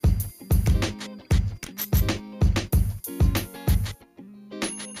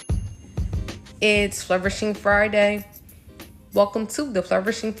It's Flourishing Friday. Welcome to the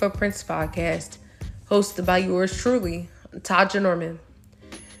Flourishing Footprints podcast, hosted by yours truly, Taja Norman.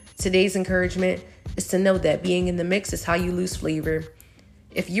 Today's encouragement is to know that being in the mix is how you lose flavor.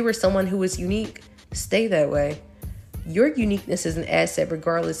 If you are someone who is unique, stay that way. Your uniqueness is an asset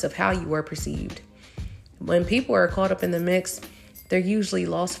regardless of how you are perceived. When people are caught up in the mix, they're usually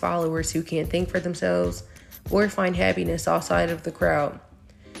lost followers who can't think for themselves or find happiness outside of the crowd.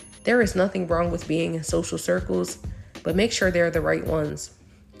 There is nothing wrong with being in social circles, but make sure they're the right ones.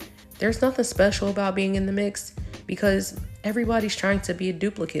 There's nothing special about being in the mix because everybody's trying to be a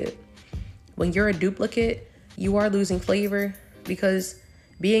duplicate. When you're a duplicate, you are losing flavor because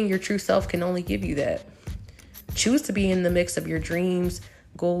being your true self can only give you that. Choose to be in the mix of your dreams,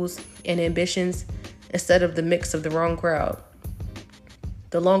 goals, and ambitions instead of the mix of the wrong crowd.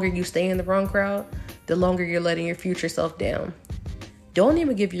 The longer you stay in the wrong crowd, the longer you're letting your future self down. Don't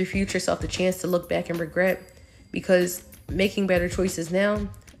even give your future self the chance to look back and regret, because making better choices now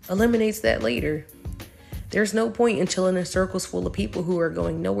eliminates that later. There's no point in chilling in circles full of people who are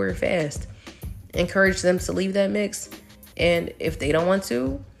going nowhere fast. Encourage them to leave that mix, and if they don't want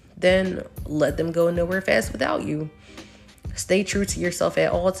to, then let them go nowhere fast without you. Stay true to yourself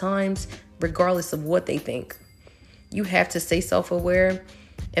at all times, regardless of what they think. You have to stay self-aware,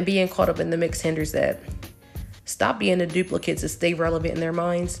 and being caught up in the mix hinders that. Stop being a duplicate to stay relevant in their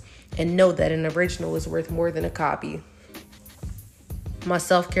minds, and know that an original is worth more than a copy. My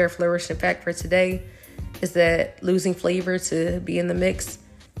self-care flourishing fact for today is that losing flavor to be in the mix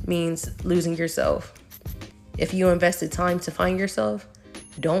means losing yourself. If you invested time to find yourself,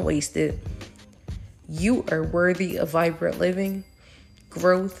 don't waste it. You are worthy of vibrant living,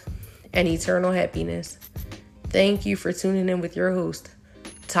 growth, and eternal happiness. Thank you for tuning in with your host,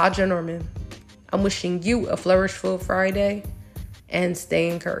 Taja Norman. I'm wishing you a flourishful Friday and stay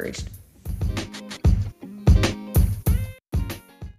encouraged.